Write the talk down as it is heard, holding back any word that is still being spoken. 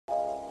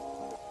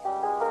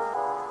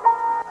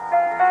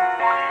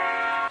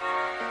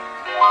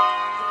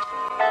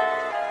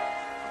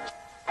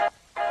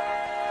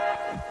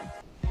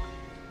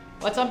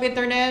What's up,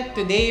 Internet?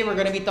 Today, we're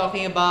gonna be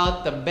talking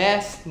about the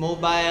best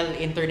mobile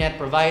internet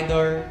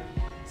provider.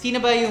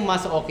 Sino ba yung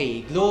mas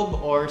okay, Globe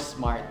or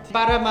Smart?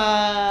 Para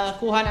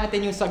makuha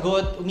natin yung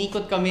sagot,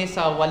 umikot kami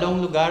sa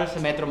 8 lugar sa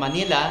Metro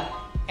Manila.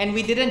 And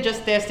we didn't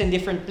just test in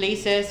different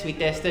places, we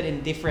tested in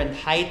different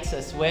heights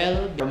as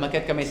well.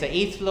 Umakyat kami sa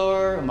 8th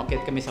floor,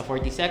 umakyat kami sa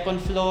 42nd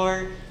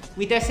floor.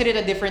 We tested it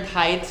at different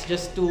heights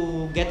just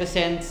to get a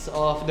sense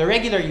of the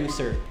regular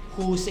user,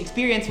 whose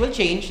experience will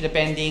change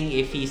depending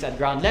if he's at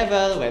ground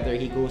level, whether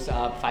he goes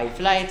up 5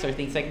 flights or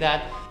things like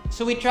that.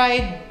 So we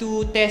tried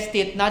to test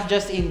it not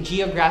just in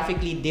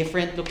geographically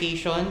different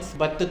locations,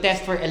 but to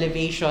test for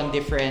elevation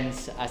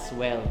difference as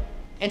well.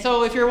 And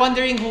so if you're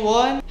wondering who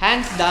won,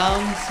 hands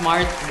down,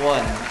 Smart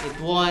won. It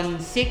won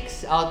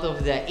 6 out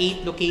of the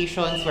 8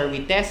 locations where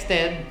we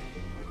tested.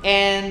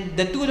 And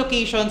the 2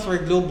 locations where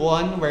Globe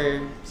won,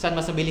 where saan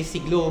mas mabilis si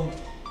Globe,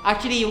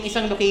 actually yung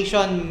isang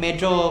location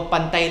medyo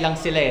pantay lang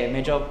sila eh.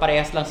 Medyo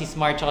parehas lang si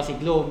Smart at si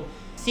Globe.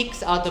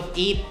 6 out of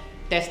 8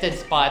 tested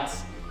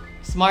spots,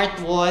 Smart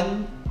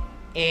won.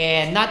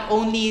 And not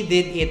only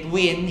did it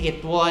win,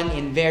 it won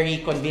in very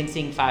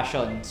convincing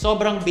fashion.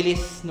 Sobrang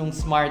bilis nung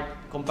Smart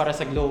kumpara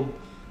sa Globe.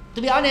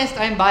 To be honest,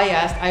 I'm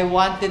biased. I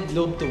wanted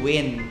Globe to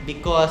win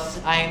because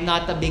I'm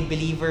not a big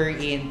believer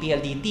in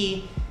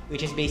PLDT,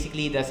 which is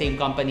basically the same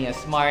company as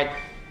Smart.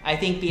 I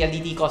think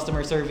PLDT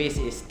customer service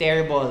is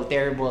terrible,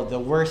 the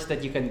worst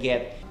that you can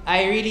get.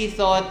 I really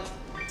thought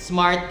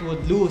Smart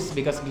would lose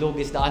because Globe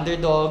is the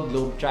underdog,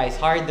 Globe tries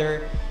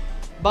harder.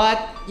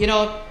 But, you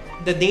know,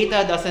 the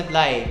data doesn't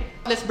lie.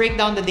 Let's break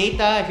down the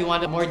data if you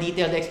want a more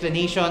detailed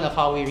explanation of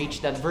how we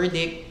reached that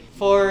verdict.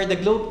 For the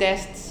Globe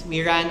tests,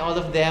 we ran all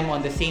of them on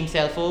the same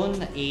cell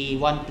phone, a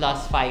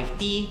OnePlus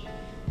 5T.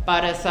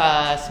 Para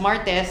sa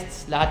Smart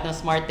tests, lahat ng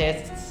Smart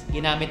tests,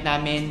 ginamit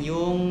namin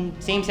yung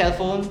same cell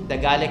phone, the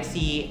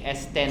Galaxy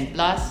S10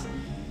 Plus.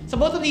 So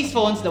both of these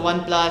phones, the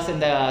OnePlus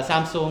and the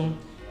Samsung,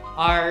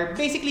 are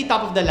basically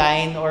top of the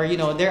line, or you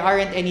know, there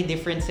aren't any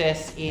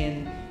differences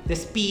in the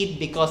speed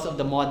because of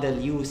the model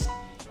used.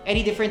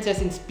 Any differences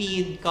in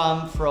speed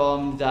come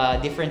from the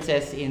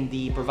differences in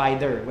the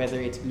provider, whether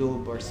it's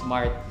Globe or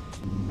Smart.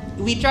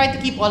 We tried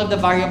to keep all of the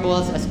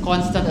variables as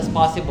constant as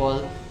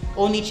possible,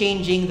 only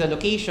changing the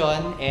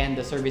location and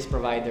the service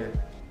provider.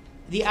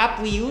 The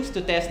app we use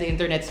to test the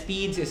internet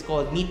speeds is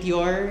called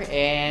Meteor,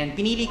 and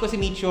pinili ko si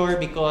Meteor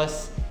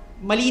because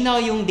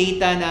malinaw yung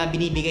data na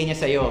binibigay niya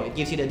sa'yo. It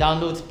gives you the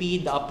download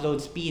speed, the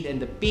upload speed,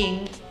 and the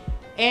ping.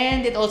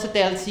 And it also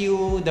tells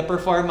you the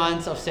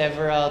performance of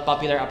several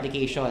popular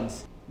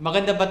applications.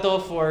 Maganda ba to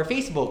for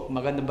Facebook?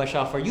 Maganda ba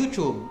siya for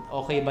YouTube?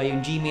 Okay ba yung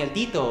Gmail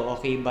dito?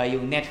 Okay ba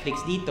yung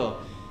Netflix dito?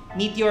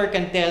 Meteor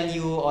can tell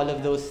you all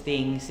of those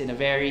things in a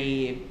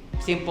very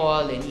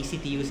simple and easy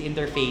to use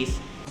interface.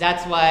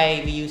 That's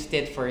why we used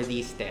it for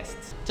these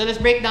tests. So let's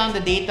break down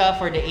the data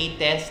for the 8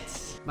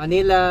 tests.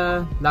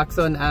 Manila,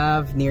 Lacson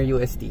Ave, near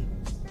UST.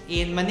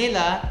 In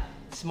Manila,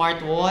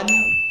 Smart won.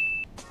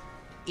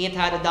 It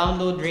had a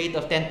download rate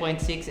of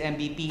 10.6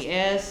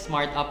 Mbps.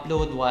 Smart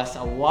upload was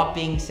a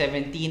whopping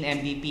 17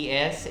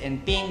 Mbps,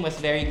 and ping was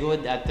very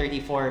good at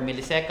 34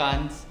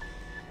 milliseconds.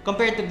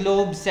 Compared to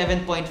Globe's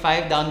 7.5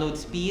 download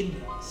speed,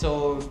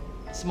 so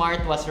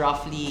Smart was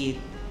roughly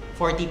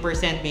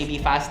 40% maybe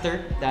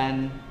faster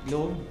than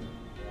Globe.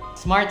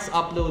 Smart's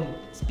upload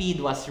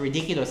speed was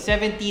ridiculous,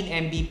 17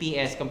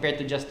 Mbps compared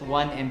to just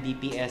 1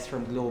 Mbps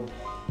from Globe.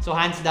 So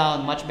hands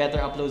down, much better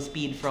upload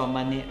speed from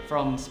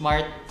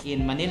Smart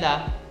in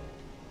Manila.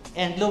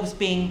 And Globe's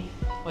ping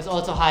was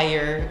also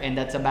higher, and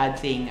that's a bad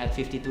thing, at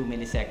 52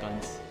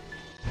 milliseconds.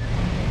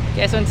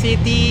 Quezon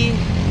City,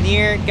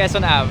 near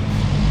Quezon Ave.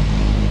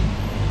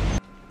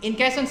 In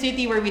Quezon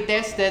City, where we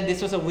tested,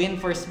 this was a win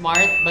for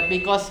Smart, but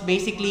because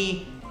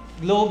basically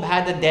Globe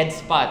had a dead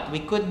spot, we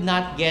could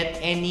not get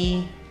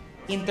any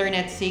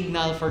internet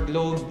signal for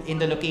Globe in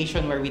the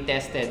location where we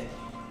tested.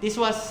 This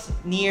was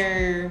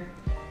near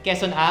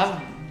Quezon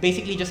Ave,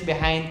 basically just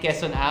behind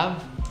Quezon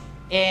Ave,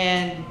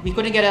 and we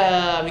couldn't get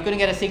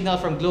a signal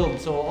from Globe.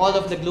 So all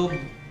of the Globe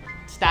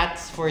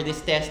stats for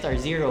this test are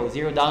 0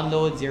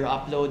 download, 0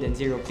 upload, and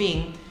 0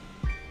 ping.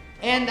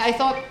 And I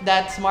thought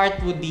that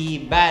Smart would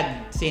be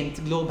bad since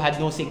Globe had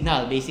no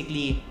signal,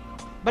 basically.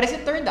 But as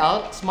it turned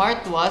out,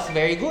 Smart was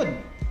very good.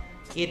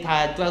 It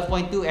had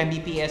 12.2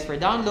 Mbps for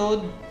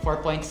download,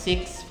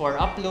 4.6 for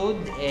upload,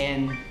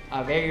 and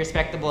a very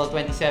respectable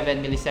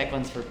 27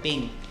 milliseconds for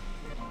ping.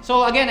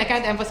 So again, I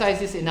can't emphasize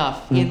this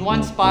enough. In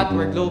one spot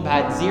where Globe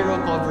had 0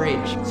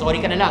 coverage,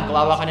 sorry ka na lang,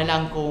 kawawa ka na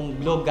lang kung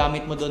Globe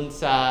gamit mo dun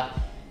sa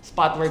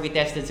spot where we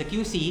tested sa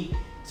QC,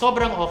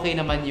 sobrang okay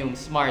naman yung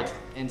Smart.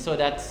 And so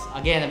that's,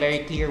 again, a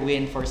very clear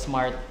win for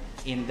Smart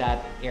in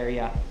that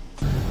area.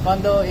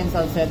 Condo in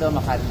Salcedo,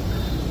 Makati.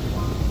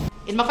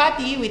 In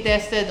Makati, we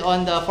tested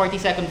on the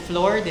 42nd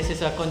floor. This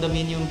is a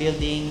condominium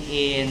building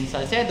in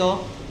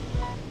Salcedo.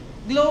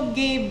 Globe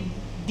gave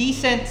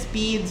decent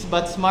speeds,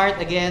 but Smart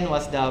again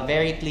was the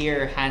very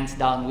clear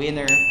hands-down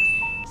winner.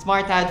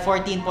 Smart had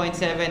 14.7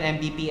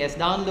 Mbps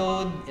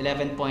download,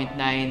 11.9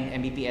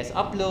 Mbps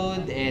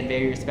upload, and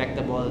very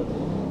respectable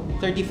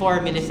 34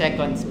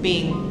 milliseconds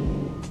ping,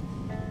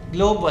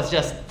 Globe was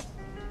just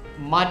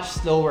much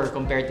slower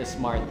compared to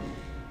Smart.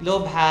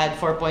 Globe had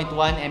 4.1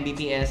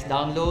 Mbps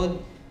download,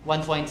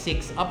 1.6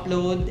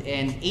 upload,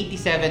 and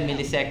 87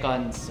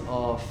 milliseconds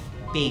of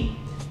ping.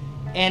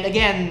 And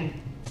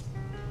again,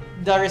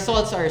 the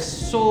results are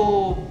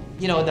so,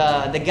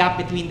 the gap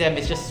between them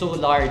is just so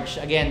large.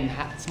 Again,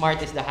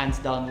 Smart is the hands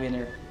down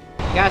winner.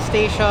 Gas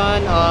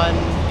station on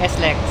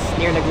SLEX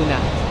near Laguna.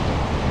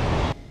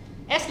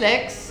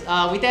 SLEX,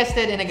 we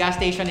tested in a gas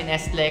station in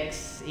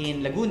SLEX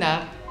in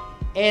Laguna.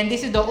 And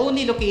this is the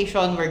only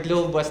location where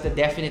Globe was the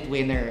definite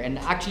winner. And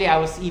actually, I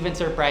was even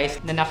surprised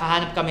na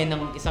nakahanap kami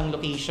ng isang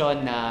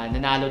location na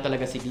nanalo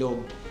talaga si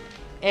Globe.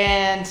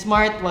 And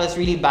Smart was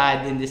really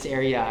bad in this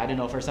area. I don't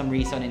know, for some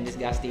reason in this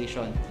gas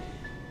station.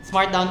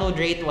 Smart download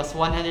rate was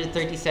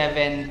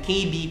 137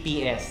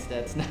 kbps.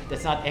 That's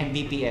not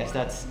Mbps.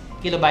 That's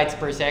kilobytes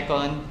per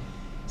second.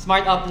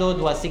 Smart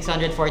upload was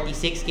 646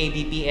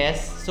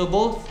 kbps. So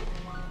both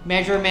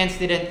measurements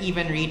didn't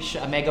even reach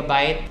a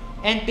megabyte.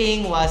 And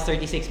ping was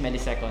 36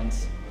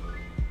 milliseconds.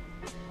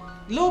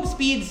 Globe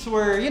speeds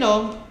were,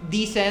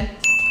 decent.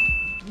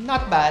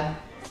 Not bad.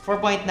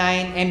 4.9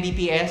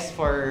 Mbps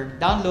for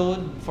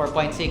download,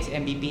 4.6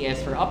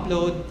 Mbps for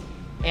upload,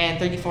 and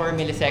 34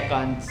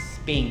 milliseconds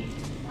ping.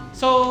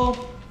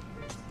 So,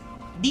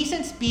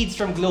 decent speeds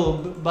from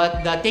Globe,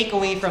 but the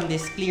takeaway from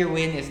this clear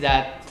win is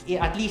that,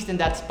 at least in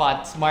that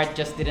spot, Smart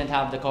just didn't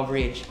have the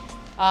coverage.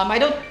 I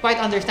don't quite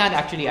understand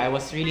actually. I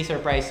was really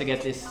surprised to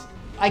get this.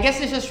 I guess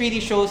this just really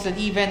shows that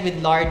even with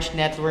large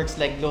networks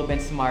like Globe and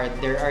Smart,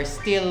 there are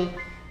still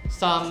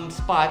some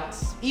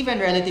spots, even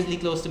relatively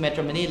close to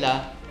Metro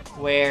Manila,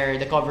 where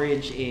the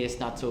coverage is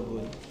not so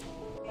good.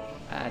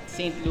 At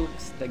St.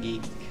 Luke's, Taguig.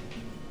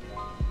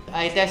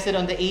 I tested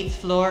on the 8th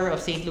floor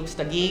of St. Luke's,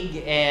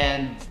 Taguig,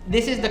 and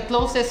this is the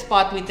closest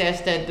spot we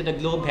tested to the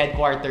Globe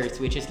headquarters,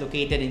 which is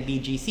located in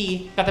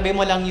BGC. Katabi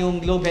mo lang yung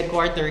Globe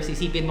headquarters,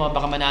 isipin mo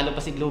baka manalo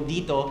pa si Globe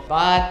dito.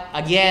 But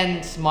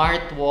again,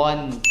 Smart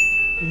won.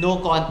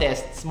 No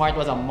contest. Smart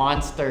was a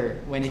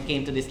monster when it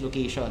came to this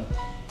location.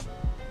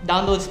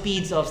 Download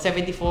speeds of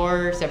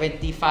 74,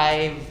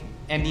 75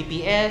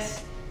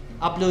 Mbps,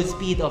 upload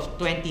speed of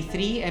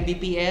 23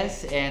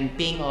 Mbps, and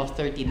ping of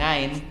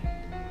 39.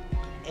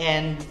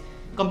 And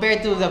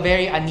compared to the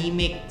very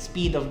anemic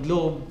speed of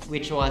Globe,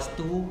 which was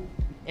 2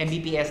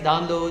 Mbps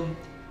download,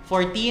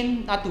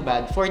 14, not too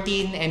bad,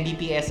 14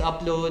 Mbps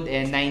upload,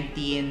 and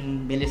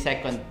 19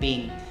 millisecond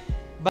ping.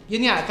 But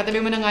yun nga,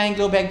 katabi mo na nga yung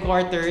Globe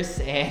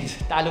headquarters and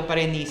talo pa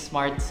rin ni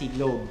Smart si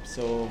Globe.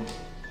 So,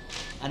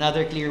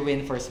 another clear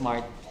win for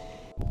Smart.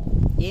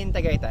 In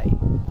Tagaytay.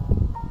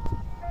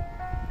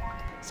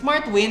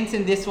 Smart wins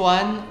in this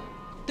one.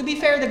 To be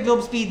fair, the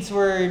Globe speeds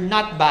were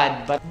not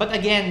bad, but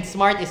again,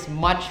 Smart is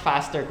much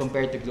faster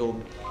compared to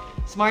Globe.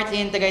 Smart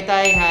in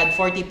Tagaytay had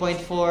 40.4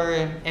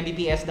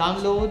 Mbps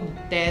download,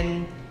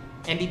 10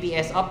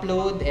 Mbps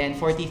upload, and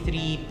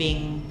 43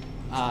 ping,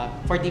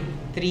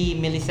 43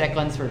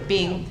 milliseconds for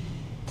ping.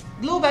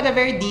 Globe had a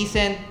very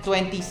decent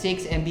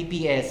 26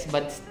 Mbps,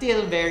 but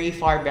still very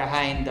far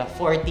behind the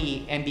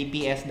 40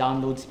 Mbps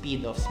download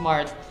speed of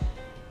Smart.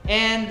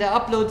 And the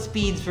upload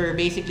speeds were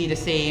basically the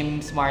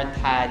same. Smart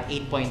had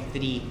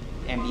 8.3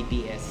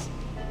 Mbps.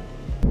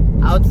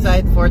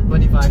 Outside Fort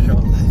Bonifacio.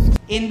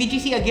 In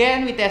BGC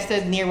again, we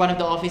tested near one of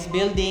the office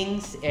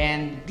buildings,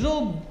 and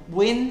Globe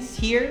wins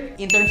here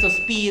in terms of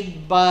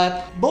speed,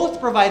 but both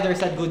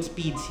providers had good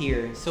speeds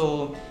here.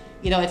 So,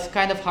 it's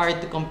kind of hard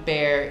to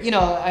compare.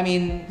 I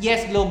mean,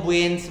 yes, Globe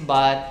wins,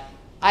 but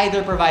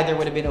either provider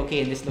would have been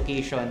okay in this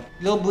location.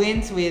 Globe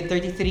wins with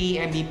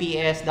 33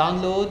 Mbps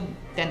download,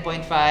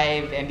 10.5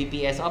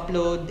 Mbps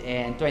upload,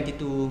 and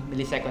 22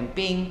 millisecond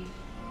ping.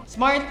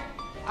 Smart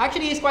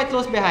actually is quite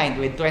close behind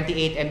with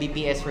 28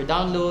 Mbps for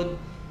download,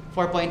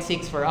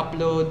 4.6 for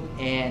upload,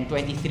 and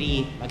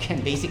 23,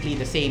 again, basically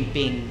the same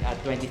ping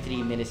at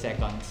 23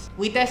 milliseconds.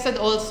 We tested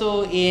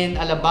also in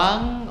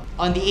Alabang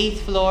on the 8th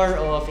floor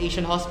of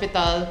Asian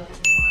Hospital,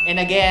 and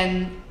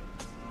again,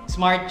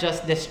 Smart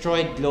just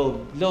destroyed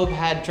Globe. Globe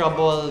had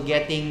trouble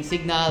getting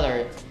signal,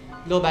 or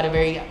Globe had a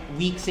very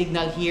weak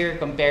signal here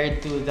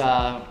compared to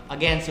the,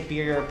 again,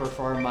 superior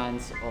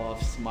performance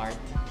of Smart.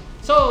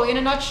 So, in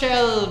a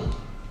nutshell,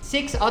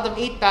 6 out of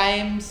 8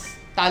 times,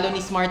 talo ni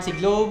Smart si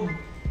Globe.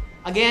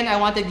 Again, I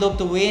wanted Globe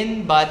to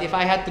win, but if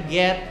I had to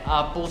get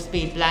a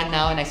postpaid plan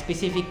now, and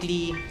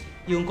specifically,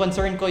 yung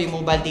concern ko, yung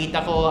mobile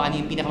data ko, ano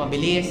yung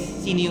pinakamabilis,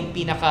 sino yung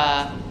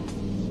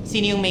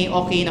may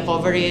okay na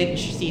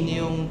coverage, sino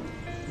yung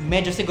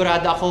medyo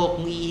sigurado ako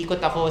kung iikot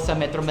ako sa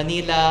Metro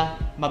Manila,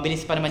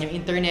 mabilis pa naman yung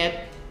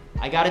internet.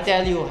 I gotta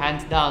tell you,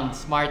 hands down,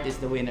 Smart is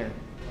the winner.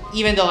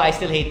 Even though I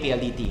still hate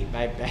PLDT,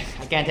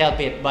 I can't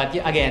help it. But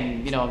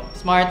again,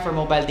 Smart for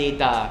mobile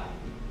data.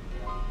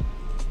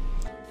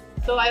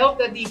 So I hope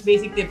that these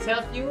basic tips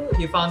helped you. If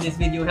you found this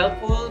video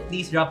helpful,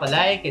 please drop a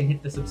like and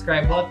hit the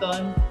subscribe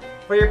button.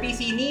 For your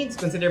PC needs,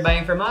 consider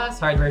buying from us,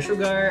 Hardware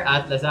Sugar,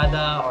 at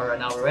Lazada, or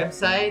on our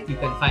website. You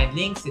can find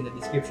links in the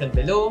description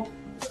below.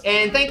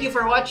 And thank you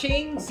for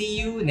watching. See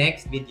you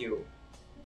next video.